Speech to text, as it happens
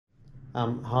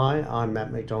Hi, I'm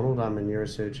Matt McDonald. I'm a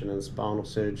neurosurgeon and spinal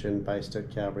surgeon based at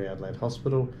Calvary Adelaide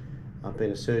Hospital. I've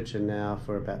been a surgeon now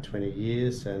for about 20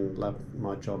 years and love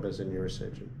my job as a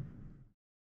neurosurgeon.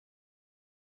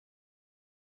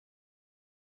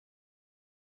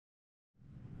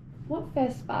 What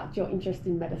first sparked your interest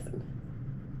in medicine?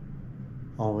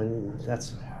 Oh, and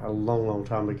that's a long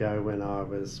time ago when I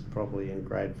was probably in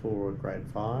grade 4 or grade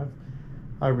 5.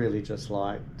 I really just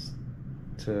liked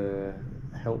to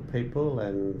help people,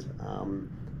 and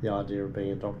the idea of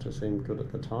being a doctor seemed good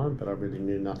at the time, but I really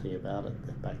knew nothing about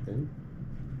it back then.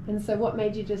 And so what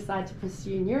made you decide to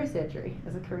pursue neurosurgery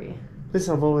as a career?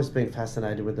 Listen, I've always been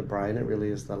fascinated with the brain. It really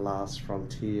is the last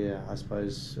frontier, I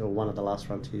suppose, or one of the last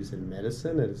frontiers in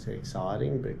medicine. It's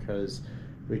exciting because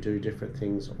we do different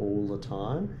things all the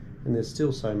time, and there's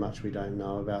still so much we don't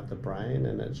know about the brain,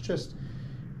 and it's just,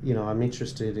 I'm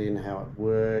interested in how it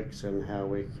works and how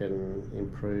we can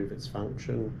improve its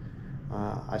function.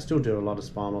 I still do a lot of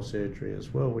spinal surgery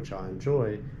as well, which I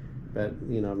enjoy, but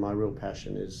my real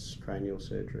passion is cranial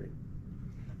surgery.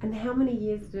 And how many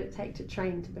years did it take to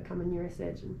train to become a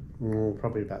neurosurgeon?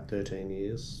 Probably about 13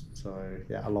 years, so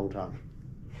yeah, a long time.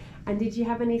 And did you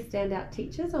have any standout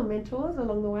teachers or mentors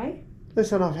along the way?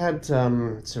 Listen, I've had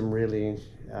some really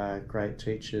great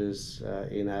teachers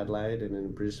in Adelaide and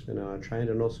in Brisbane, and I trained,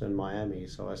 and also in Miami.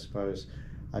 So I suppose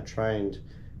I trained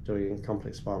doing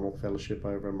complex spinal fellowship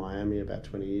over in Miami about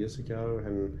 20 years ago,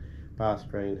 and Bath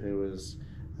Green, who was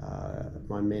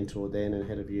my mentor then and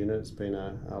head of unit, has been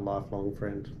a lifelong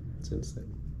friend since then.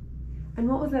 And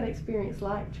what was that experience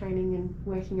like, training and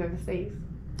working overseas?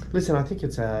 Listen, I think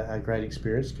it's a great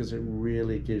experience because it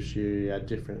really gives you a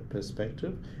different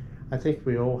perspective. I think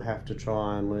we all have to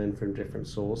try and learn from different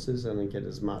sources and get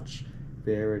as much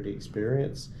varied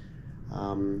experience.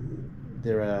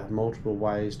 There are multiple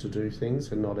ways to do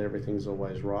things and not everything's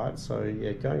always right. So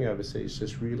yeah, going overseas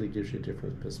just really gives you a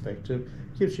different perspective,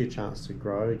 gives you a chance to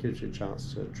grow, gives you a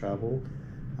chance to travel.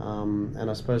 And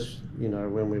I suppose,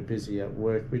 when we're busy at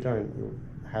work, we don't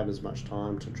have as much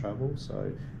time to travel.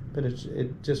 But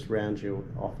it just rounds you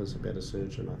off as a better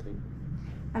surgeon, I think.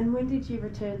 And when did you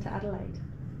return to Adelaide?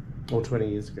 Or 20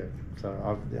 years ago. So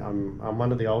I'm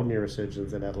one of the old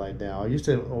neurosurgeons in Adelaide now. I used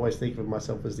to always think of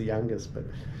myself as the youngest, but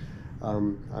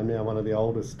I'm now one of the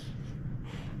oldest.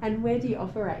 And where do you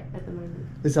operate at the moment?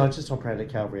 Listen, I just operate at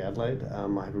Calvary Adelaide. I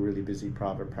have a really busy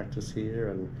private practice here,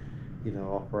 and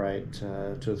operate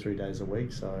 2 or 3 days a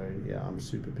week. So yeah, I'm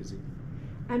super busy.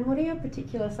 And what are your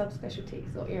particular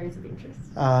subspecialties or areas of interest?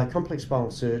 Complex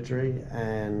spinal surgery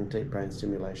and deep brain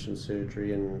stimulation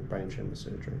surgery and brain tumour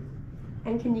surgery.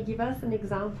 And can you give us an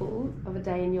example of a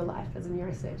day in your life as a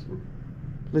neurosurgeon?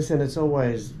 Listen, it's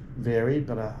always varied,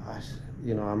 but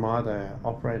I'm either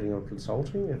operating or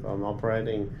consulting. If I'm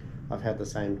operating, I've had the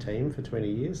same team for 20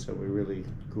 years, so we're really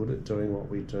good at doing what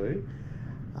we do.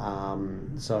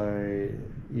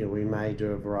 We may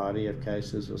do a variety of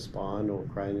cases of spine or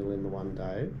cranial in the one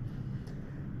day.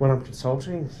 When I'm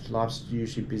consulting, life's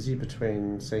usually busy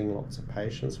between seeing lots of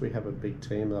patients. We have a big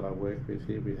team that I work with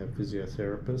here. We have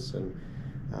physiotherapists and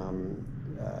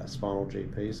spinal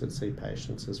GPs that see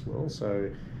patients as well. So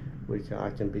I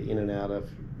can be in and out of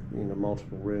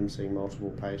multiple rooms, seeing multiple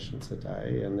patients a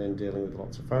day, and then dealing with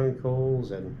lots of phone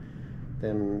calls. And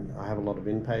then I have a lot of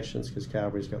inpatients because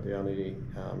Calvary's got the only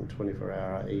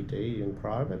 24-hour ED in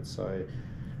private. So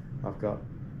I've got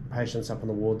patients up on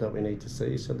the ward that we need to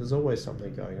see, so there's always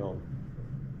something going on.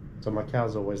 So my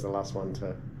car's always the last one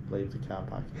to leave the car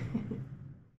park.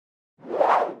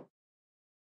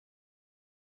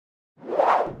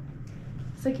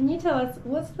 So can you tell us,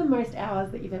 what's the most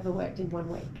hours that you've ever worked in 1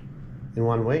 week? In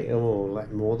 1 week? Oh,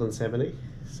 like more than 70.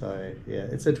 So yeah,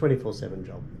 it's a 24/7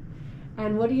 job.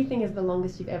 And what do you think is the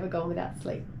longest you've ever gone without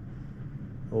sleep?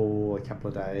 Oh, a couple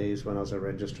of days when I was a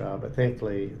registrar, but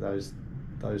thankfully those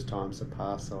times have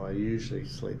passed, so I usually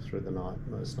sleep through the night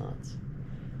most nights.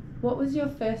 What was your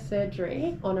first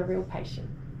surgery on a real patient?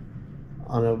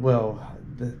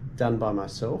 Done by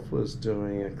myself, was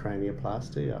doing a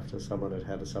cranioplasty after someone had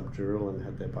had a subdural and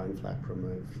had their bone flap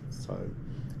removed. So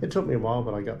it took me a while,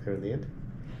 but I got there in the end.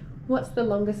 What's the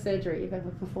longest surgery you've ever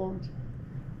performed?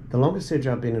 The longest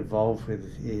surgery I've been involved with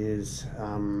is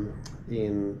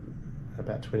in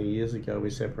about 20 years ago, we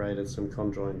separated some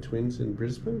conjoined twins in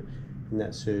Brisbane, and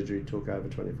that surgery took over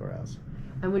 24 hours.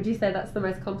 And would you say that's the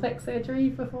most complex surgery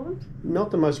you've performed?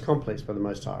 Not the most complex, but the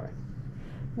most tiring.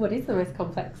 What is the most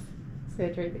complex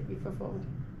surgery that you've performed?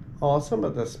 Some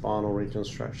of the spinal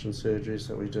reconstruction surgeries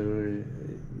that we do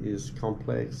is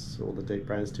complex, or the deep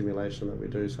brain stimulation that we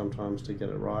do sometimes to get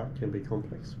it right can be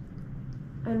complex.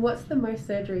 And what's the most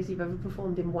surgeries you've ever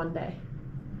performed in 1 day?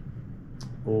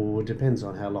 or depends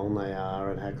on how long they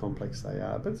are and how complex they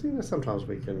are. But sometimes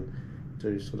we can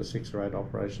do sort of 6 or 8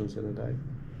 operations in a day.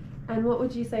 And what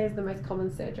would you say is the most common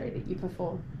surgery that you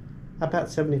perform? About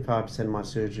 75% of my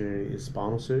surgery is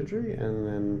spinal surgery, and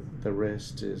then the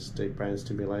rest is deep brain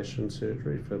stimulation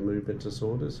surgery for movement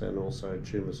disorders and also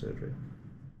tumour surgery.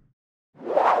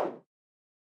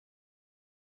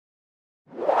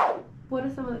 What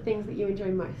are some of the things that you enjoy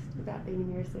most about being a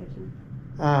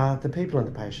neurosurgeon? The people and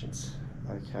the patients,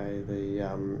 okay,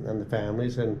 and the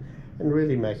families, and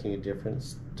really making a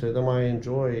difference to them. I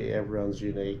enjoy everyone's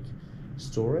unique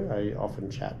story. I often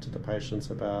chat to the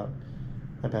patients about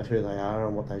who they are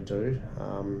and what they do.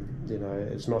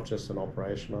 It's not just an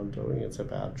operation I'm doing, it's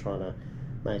about trying to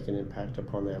make an impact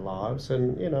upon their lives,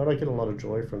 and I get a lot of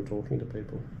joy from talking to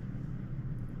people.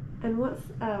 And what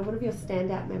are your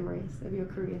standout memories of your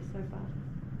career so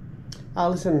far?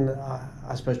 Listen,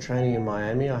 I suppose training in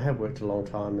Miami, I have worked a long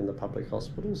time in the public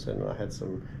hospitals, and I had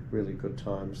some really good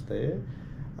times there.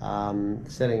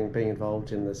 Being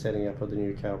involved in the setting up of the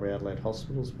new Calvary Adelaide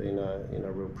Hospital has been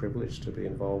a real privilege to be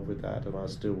involved with that, and I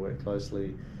still work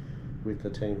closely with the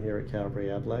team here at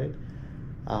Calvary Adelaide.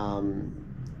 And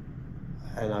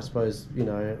I suppose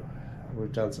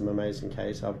we've done some amazing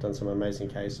cases. I've done some amazing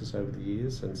cases over the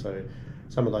years, and so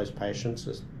some of those patients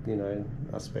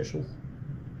are special.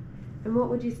 And what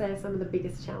would you say are some of the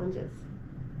biggest challenges?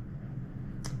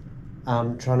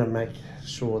 Trying to make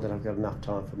sure that I've got enough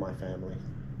time for my family.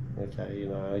 Okay,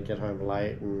 I get home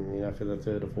late, and for the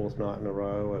 3rd or 4th night in a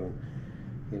row,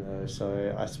 and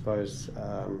so I suppose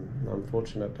I'm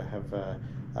fortunate to have a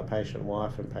patient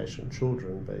wife and patient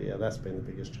children, but that's been the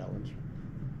biggest challenge.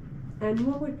 And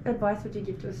what advice would you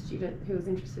give to a student who is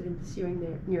interested in pursuing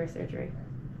neurosurgery?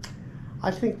 I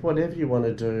think whatever you want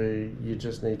to do, you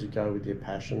just need to go with your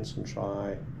passions and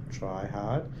try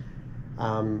hard.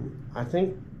 I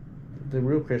think the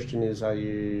real question is, are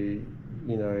you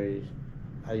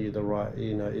the right,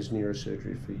 is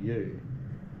neurosurgery for you?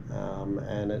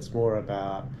 And it's more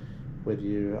about whether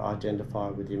you identify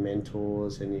with your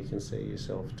mentors and you can see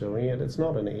yourself doing it. It's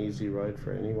not an easy road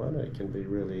for anyone. It can be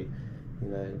really,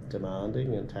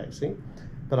 demanding and taxing,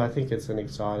 but I think it's an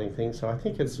exciting thing. So I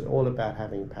think it's all about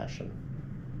having passion.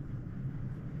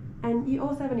 And you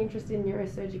also have an interest in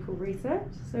neurosurgical research.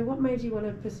 So what made you want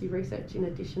to pursue research in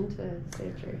addition to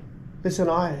surgery? Listen,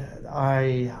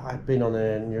 I've been on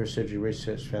the Neurosurgical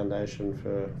Research Foundation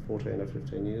for 14 or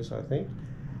 15 years, I think.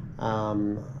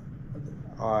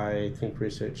 I think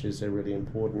research is a really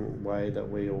important way that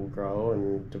we all grow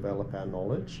and develop our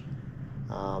knowledge.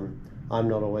 I'm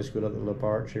not always good at the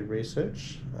laboratory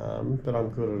research, but I'm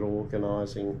good at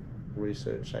organising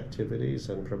research activities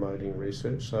and promoting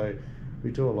research. So we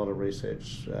do a lot of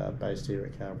research based here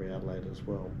at Calvary Adelaide as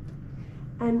well.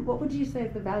 And what would you say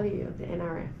is the value of the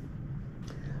NRF?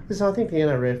 So I think the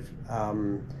NRF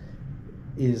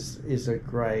is a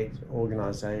great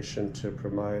organisation to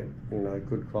promote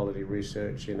good quality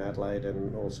research in Adelaide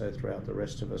and also throughout the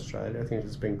rest of Australia. I think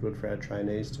it's been good for our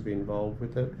trainees to be involved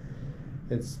with it.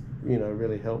 It's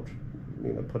really helped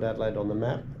put Adelaide on the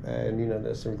map, and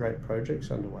there's some great projects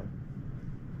underway.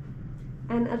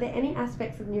 And are there any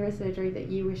aspects of neurosurgery that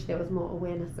you wish there was more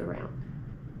awareness around?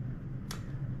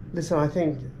 Listen, I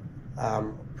think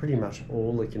pretty much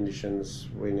all the conditions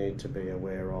we need to be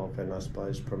aware of and I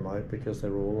suppose promote, because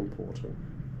they're all important.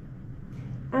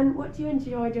 And what do you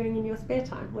enjoy doing in your spare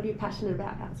time? What are you passionate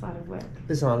about outside of work?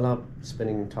 Listen, I love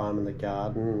spending time in the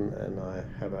garden, and I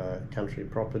have a country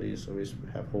property, so we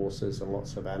have horses and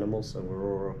lots of animals, so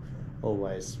we're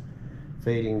always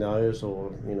feeding those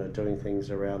or doing things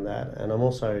around that. And I'm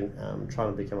also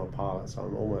trying to become a pilot, so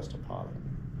I'm almost a pilot.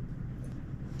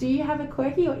 Do you have a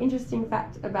quirky or interesting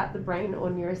fact about the brain or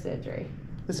neurosurgery?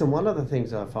 Listen, one of the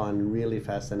things I find really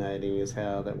fascinating is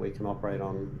how that we can operate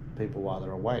on people while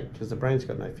they're awake, because the brain's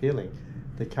got no feeling.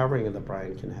 The covering of the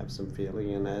brain can have some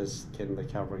feeling, and as can the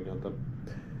covering of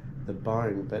the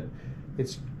bone, but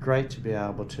it's great to be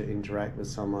able to interact with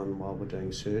someone while we're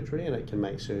doing surgery, and it can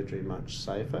make surgery much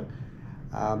safer.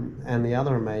 And the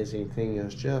other amazing thing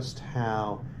is just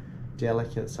how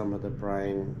delicate some of the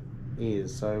brain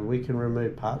is. So we can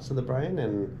remove parts of the brain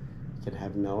and it can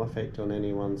have no effect on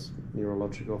anyone's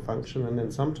neurological function. And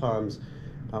then sometimes,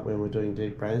 like when we're doing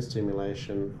deep brain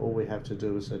stimulation, all we have to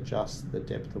do is adjust the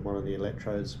depth of one of the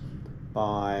electrodes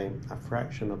by a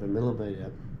fraction of a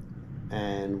millimetre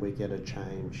and we get a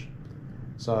change.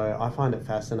 So I find it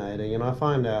fascinating, and I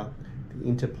find out the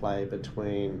interplay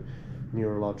between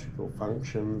neurological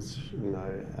functions,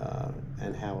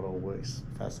 and how it all works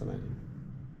fascinating.